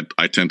management.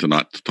 I tend to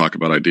not talk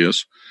about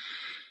ideas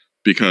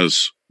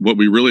because what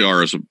we really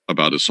are is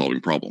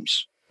solving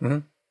problems.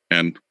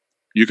 And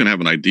you can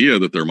have an idea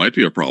that there might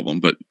be a problem,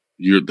 but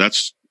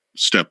that's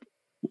step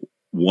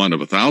 1 of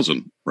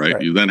 1,000,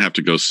 right? You then have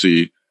to go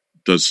see,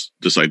 does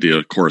this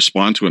idea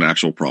correspond to an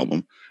actual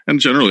problem? And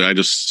generally I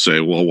just say,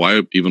 well,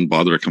 why even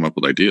bother to come up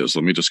with ideas?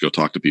 Let me just go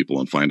talk to people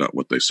and find out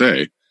what they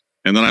say.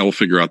 And then I will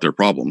figure out their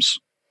problems.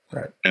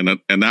 Right.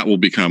 And that will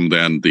become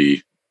then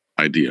the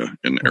idea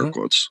in air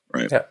quotes,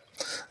 right? Yeah.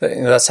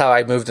 That's how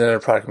I moved into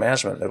product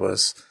management. It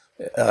was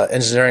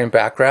engineering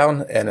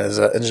background. And as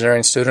an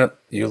engineering student,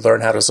 you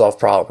learn how to solve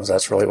problems.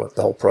 That's really what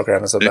the whole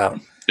program is about.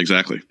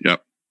 Exactly.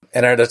 Yep.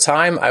 And at the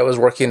time I was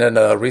working in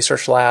a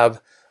research lab,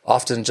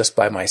 often just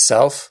by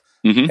myself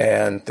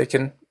and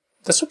thinking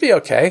this would be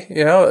okay.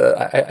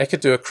 I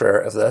could do a career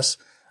of this.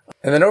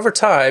 And then over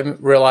time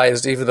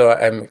realized, even though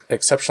I'm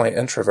exceptionally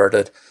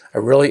introverted, I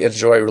really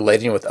enjoy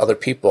relating with other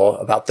people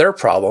about their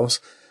problems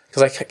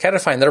because I kind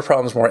of find their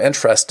problems more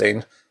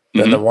interesting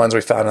than the ones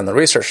we found in the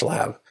research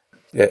lab.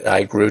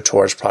 I grew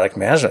towards product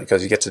management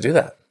because you get to do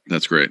that.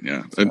 That's great.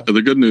 Yeah. So. And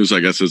the good news, I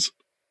guess, is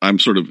I'm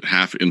sort of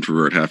half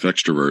introvert, half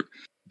extrovert,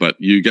 but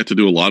you get to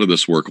do a lot of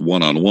this work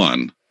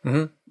one-on-one,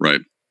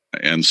 right?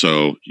 And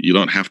so you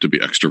don't have to be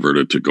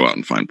extroverted to go out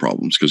and find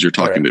problems because you're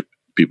talking to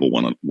people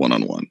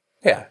one-on-one.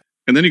 Yeah.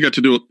 And then you have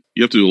to do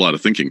a lot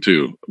of thinking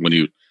too. When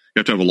you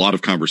have to have a lot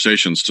of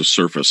conversations to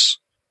surface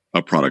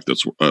a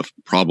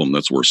problem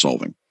that's worth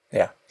solving.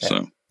 Yeah.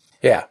 So.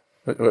 Yeah.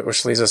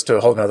 Which leads us to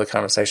a whole nother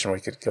conversation we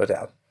could go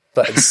down.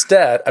 But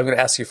instead, I'm going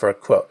to ask you for a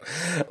quote.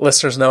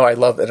 Listeners know I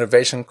love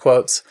innovation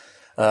quotes.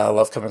 I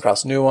love coming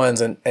across new ones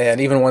and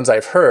even ones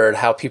I've heard,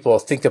 how people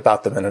think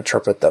about them and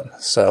interpret them.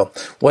 So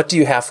what do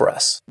you have for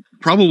us?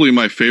 Probably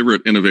my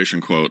favorite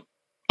innovation quote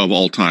of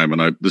all time,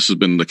 and this has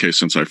been the case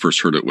since I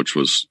first heard it, which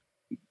was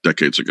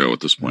decades ago at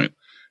this point.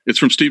 It's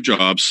from Steve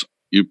Jobs.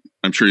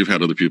 I'm sure you've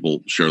had other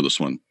people share this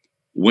one.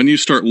 When you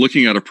start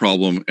looking at a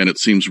problem and it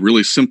seems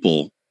really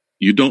simple,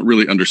 you don't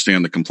really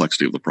understand the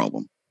complexity of the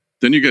problem.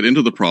 Then you get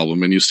into the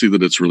problem and you see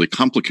that it's really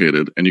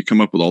complicated and you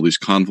come up with all these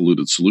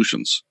convoluted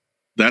solutions.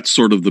 That's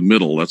sort of the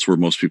middle. That's where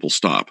most people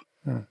stop.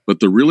 But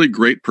the really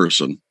great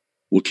person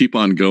will keep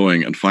on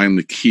going and find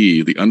the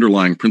key, the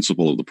underlying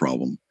principle of the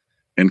problem,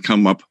 and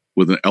come up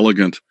with an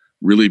elegant,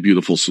 really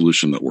beautiful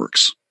solution that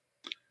works.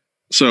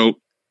 So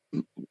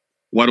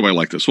why do I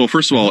like this? Well,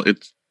 first of all,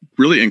 it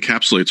really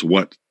encapsulates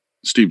what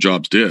Steve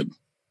Jobs did,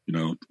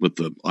 with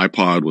the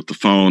iPod, with the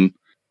phone,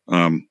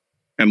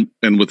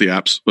 and with the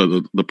apps,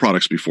 the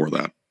products before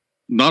that.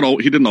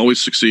 He didn't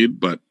always succeed,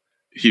 but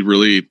he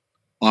really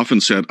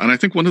often said, and I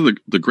think one of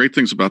the great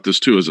things about this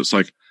too is it's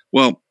like,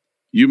 well,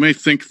 you may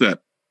think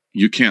that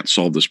you can't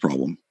solve this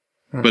problem,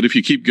 but if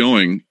you keep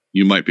going,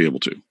 you might be able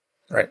to.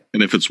 Right.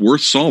 And if it's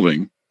worth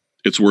solving,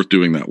 it's worth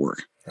doing that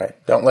work. Right.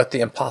 Don't let the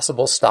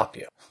impossible stop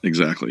you.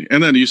 Exactly.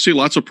 And then you see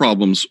lots of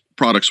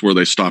products where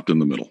they stopped in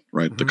the middle,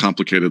 right? The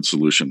complicated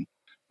solution.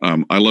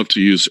 I love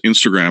to use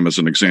Instagram as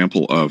an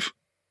example of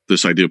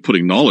this idea of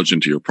putting knowledge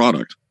into your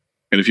product.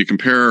 And if you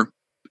compare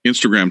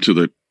Instagram to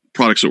the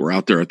products that were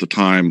out there at the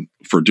time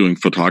for doing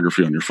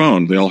photography on your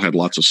phone, they all had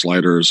lots of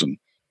sliders and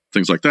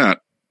things like that,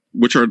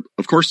 which are,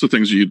 of course, the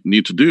things you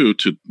need to do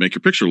to make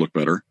your picture look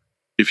better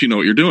if you know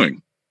what you're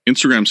doing.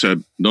 Instagram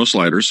said, no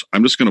sliders.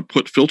 I'm just going to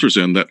put filters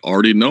in that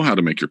already know how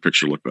to make your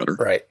picture look better.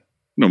 Right.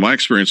 My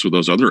experience with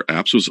those other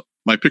apps was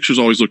my pictures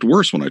always looked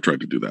worse when I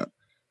tried to do that.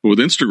 But with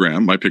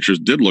Instagram, my pictures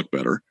did look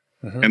better.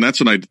 Mm-hmm. And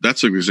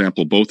that's an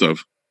example both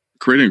of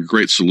creating a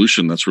great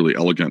solution that's really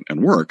elegant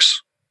and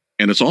works.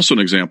 And it's also an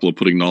example of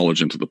putting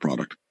knowledge into the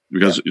product,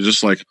 because it's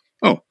just like,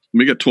 oh, let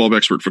me get 12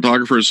 expert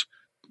photographers.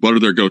 What are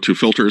their go-to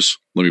filters?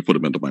 Let me put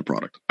them into my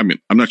product. I mean,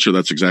 I'm not sure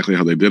that's exactly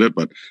how they did it,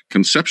 but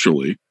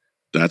conceptually,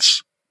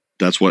 that's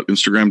what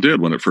Instagram did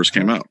when it first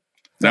came out.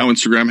 Now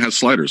Instagram has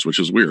sliders, which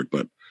is weird,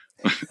 but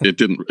it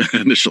didn't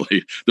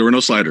initially. There were no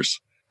sliders.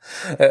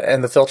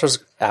 And the filters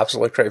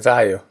absolutely create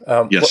value.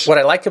 Yes. What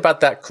I like about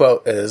that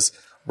quote is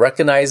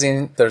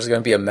recognizing there's going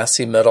to be a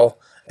messy middle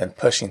and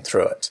pushing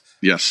through it.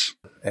 Yes.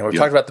 And we've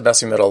talked about the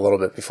messy middle a little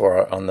bit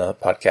before on the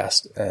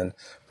podcast. And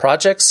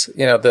projects,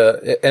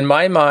 in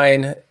my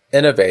mind,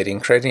 innovating,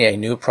 creating a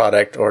new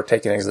product or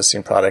taking an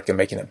existing product and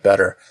making it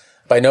better,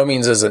 by no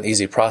means is an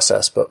easy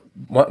process. But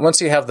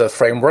once you have the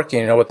framework,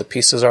 you know what the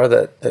pieces are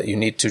that you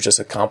need to just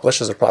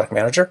accomplish as a product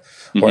manager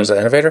or as an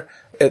innovator.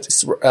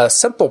 It's a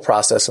simple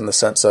process in the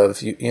sense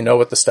of you know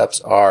what the steps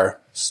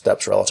are,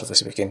 relatively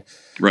speaking,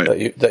 right?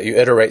 That you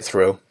iterate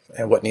through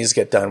and what needs to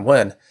get done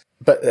when.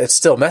 But it's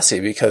still messy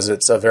because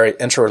it's a very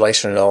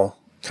interrelational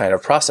kind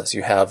of process.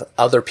 You have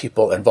other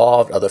people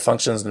involved, other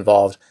functions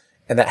involved,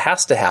 and that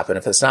has to happen.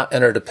 If it's not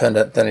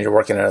interdependent, then you're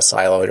working in a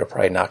silo. You're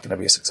probably not going to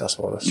be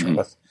successful to start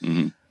with.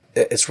 Mm-hmm.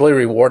 It's really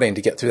rewarding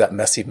to get through that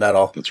messy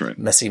middle. That's right.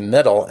 Messy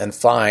middle and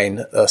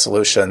find a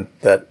solution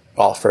that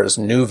offers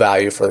new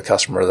value for the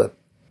customer that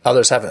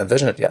others haven't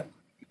envisioned yet.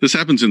 This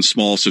happens in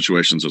small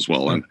situations as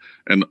well.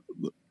 And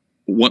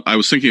what I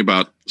was thinking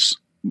about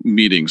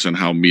meetings and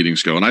how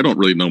meetings go. And I don't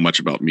really know much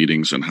about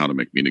meetings and how to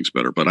make meetings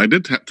better, but I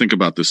did think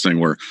about this thing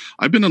where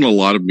I've been in a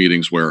lot of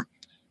meetings where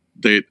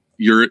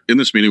you're in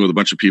this meeting with a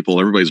bunch of people.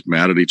 Everybody's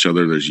mad at each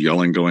other. There's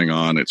yelling going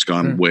on. It's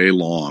gone way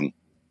long.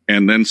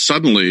 And then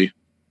suddenly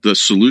the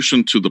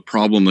solution to the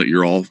problem that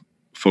you're all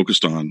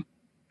focused on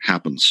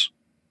happens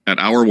at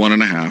hour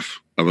 1.5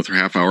 of a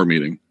half-hour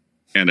meeting,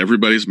 and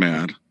everybody's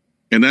mad.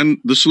 And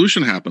then the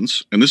solution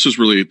happens. And this is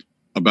really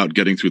about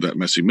getting through that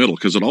messy middle,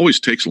 because it always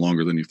takes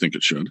longer than you think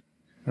it should.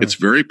 It's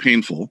very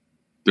painful.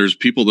 There's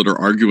people that are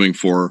arguing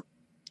for,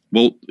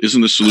 well,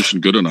 isn't this solution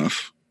good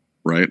enough,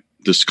 right?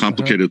 This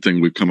complicated thing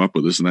we've come up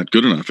with, isn't that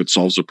good enough? It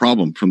solves the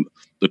problem. From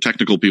the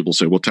technical people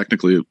say, well,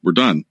 technically we're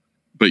done.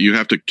 But you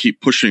have to keep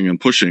pushing and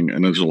pushing,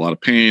 and there's a lot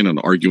of pain and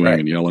arguing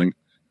and yelling.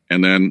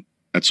 And then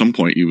at some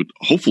point you would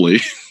hopefully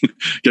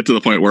get to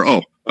the point where,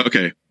 oh,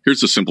 okay, here's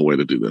the simple way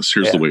to do this.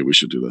 Here's the way we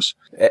should do this.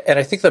 And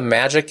I think the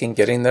magic in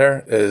getting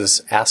there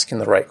is asking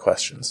the right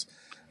questions.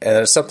 And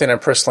it's something I'm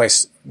personally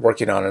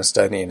working on and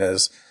studying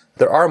is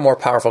there are more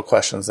powerful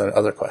questions than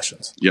other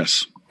questions.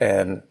 Yes.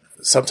 And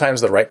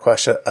sometimes the right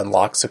question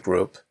unlocks a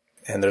group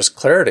and there's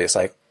clarity. It's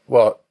like,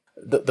 well,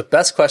 the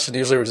best question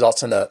usually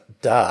results in a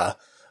duh,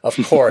 of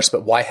course,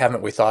 but why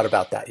haven't we thought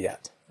about that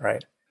yet?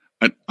 Right.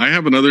 I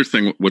have another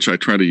thing which I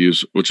try to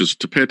use, which is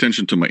to pay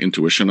attention to my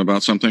intuition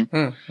about something.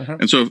 Mm-hmm.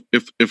 And so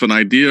if an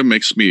idea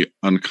makes me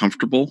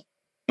uncomfortable,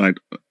 and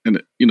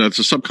it's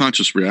a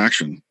subconscious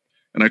reaction,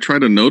 and I try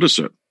to notice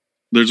it.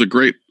 There's a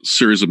great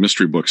series of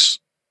mystery books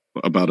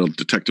about a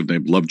detective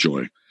named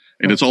Lovejoy,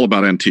 and it's all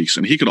about antiques.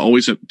 And he could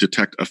always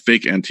detect a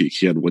fake antique.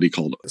 He had what he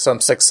called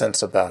some sixth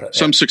sense about it.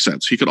 Some sixth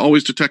sense. He could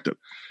always detect it,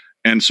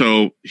 and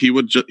so he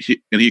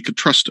could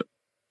trust it.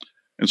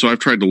 And so I've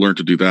tried to learn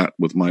to do that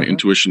with my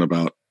intuition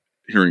about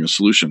hearing a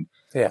solution.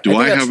 Yeah, do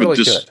I have really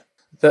good.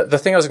 The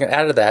thing I was going to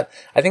add to that,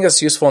 I think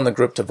it's useful in the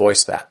group to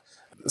voice that.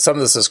 Some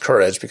of this is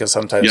courage because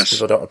sometimes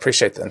people don't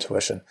appreciate the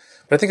intuition.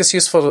 But I think it's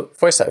useful to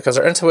voice that because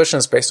our intuition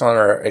is based on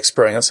our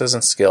experiences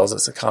and skills.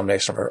 It's a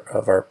combination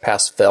of our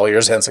past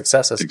failures and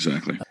successes.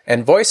 Exactly.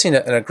 And voicing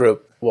it in a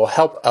group will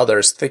help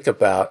others think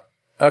about,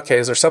 okay,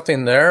 is there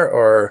something there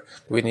or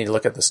do we need to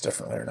look at this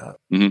differently or not?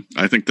 Mm-hmm.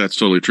 I think that's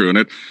totally true.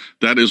 And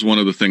that is one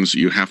of the things that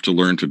you have to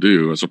learn to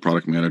do as a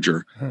product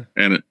manager.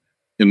 And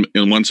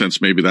in one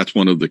sense, maybe that's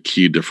one of the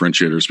key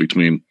differentiators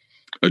between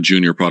a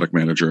junior product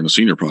manager and a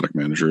senior product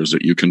manager is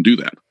that you can do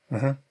that.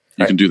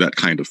 You can do that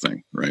kind of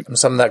thing, right? And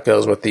some of that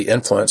goes with the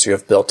influence you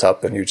have built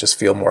up and you just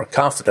feel more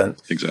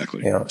confident.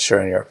 Exactly.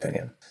 Sharing your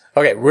opinion.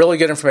 Okay, really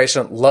good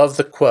information. Love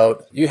the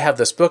quote. You have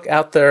this book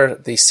out there,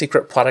 the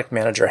Secret Product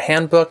Manager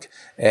Handbook,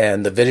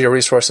 and the video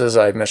resources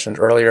I mentioned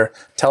earlier.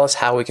 Tell us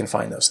how we can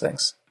find those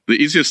things.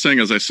 The easiest thing,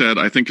 as I said,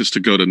 I think is to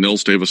go to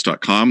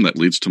nilsdavis.com. That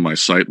leads to my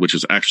site, which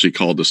is actually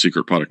called the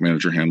Secret Product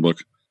Manager Handbook,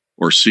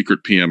 or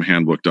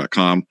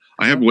secretpmhandbook.com.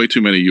 I have way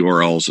too many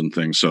URLs and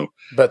things.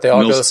 But they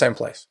all go to the same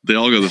place. They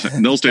all go to the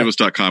same.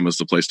 nilsdavis.com is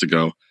the place to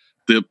go.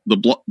 The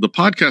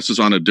podcast is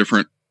on a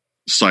different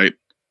site,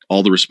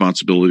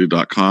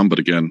 alltheresponsibility.com. But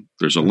again,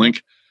 there's a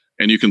link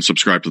and you can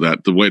subscribe to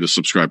that. The way to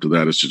subscribe to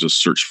that is to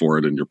just search for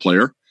it in your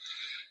player.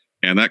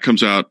 And that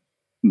comes out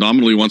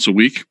nominally once a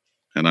week.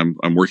 And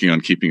I'm working on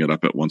keeping it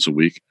up at once a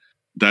week.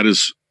 That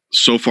is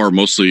so far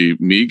mostly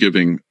me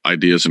giving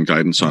ideas and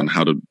guidance on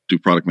how to do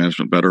product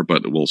management better,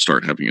 but we'll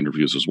start having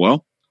interviews as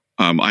well.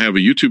 I have a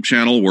YouTube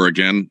channel where,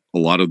 again, a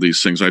lot of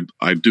these things,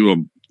 I do a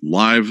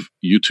live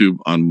YouTube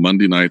on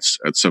Monday nights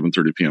at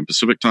 7:30 p.m.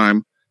 Pacific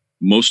time.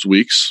 Most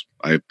weeks,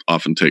 I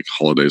often take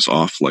holidays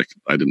off. Like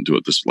I didn't do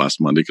it this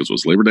last Monday because it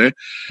was Labor Day.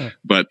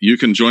 But you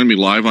can join me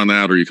live on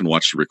that, or you can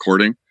watch the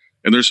recording.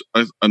 And there's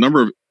a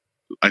number of,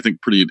 I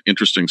think, pretty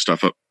interesting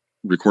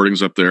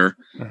recordings up there.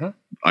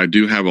 I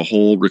do have a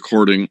whole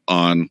recording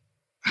on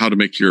how to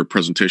make your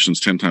presentations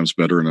 10 times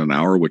better in an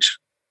hour, which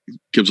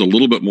gives a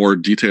little bit more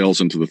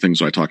details into the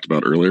things I talked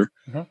about earlier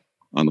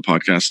on the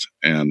podcast.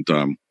 And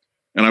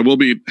I will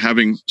be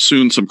having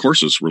soon some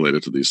courses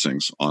related to these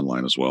things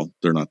online as well.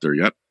 They're not there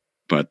yet,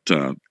 but,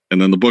 and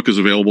then the book is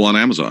available on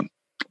Amazon,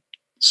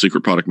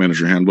 Secret Product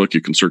Manager Handbook.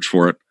 You can search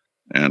for it.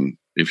 And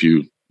if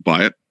you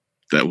buy it,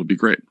 that would be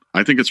great.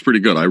 I think it's pretty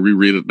good. I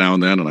reread it now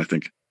and then, and I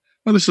think,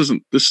 well, this is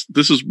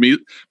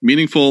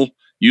meaningful,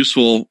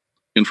 useful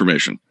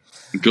information.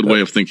 A good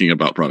way of thinking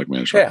about product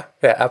management.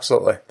 Yeah,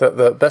 absolutely.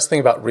 The best thing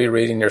about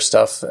rereading your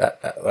stuff,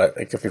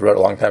 like if you wrote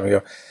a long time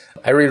ago,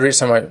 I reread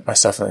some of my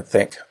stuff and I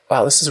think,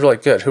 wow, this is really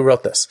good. Who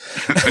wrote this?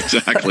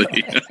 Exactly.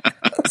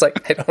 It's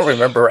like, I don't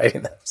remember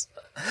writing this.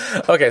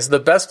 Okay, so the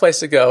best place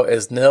to go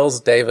is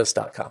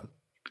nilsdavis.com.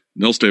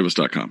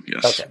 nilsdavis.com,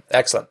 yes. Okay,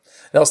 excellent.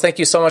 Nils, thank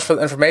you so much for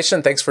the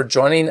information. Thanks for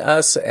joining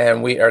us,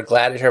 and we are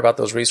glad to hear about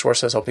those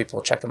resources. Hope people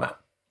will check them out.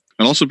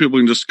 And also people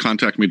can just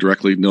contact me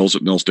directly,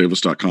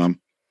 nils@nilsdavis.com.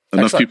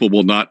 Enough Excellent. people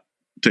will not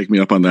take me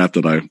up on that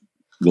I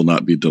will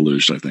not be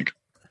deluged, I think.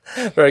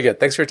 Very good.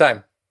 Thanks for your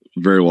time.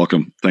 Very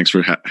welcome. Thanks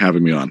for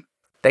having me on.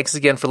 Thanks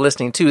again for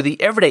listening to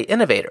The Everyday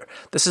Innovator.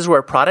 This is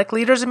where product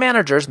leaders and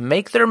managers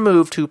make their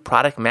move to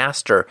product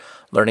master,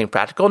 learning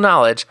practical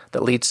knowledge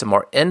that leads to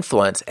more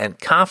influence and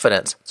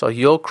confidence so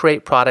you'll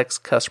create products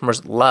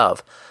customers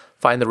love.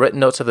 Find the written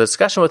notes of the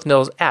discussion with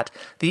Nils at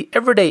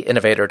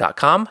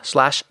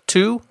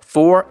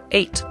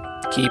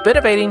theeverydayinnovator.com/248. Keep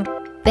innovating.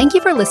 Thank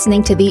you for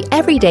listening to The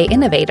Everyday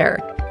Innovator,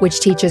 which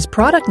teaches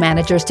product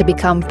managers to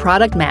become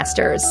product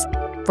masters.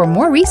 For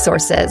more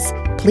resources,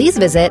 please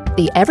visit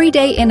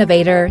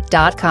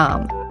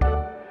theeverydayinnovator.com.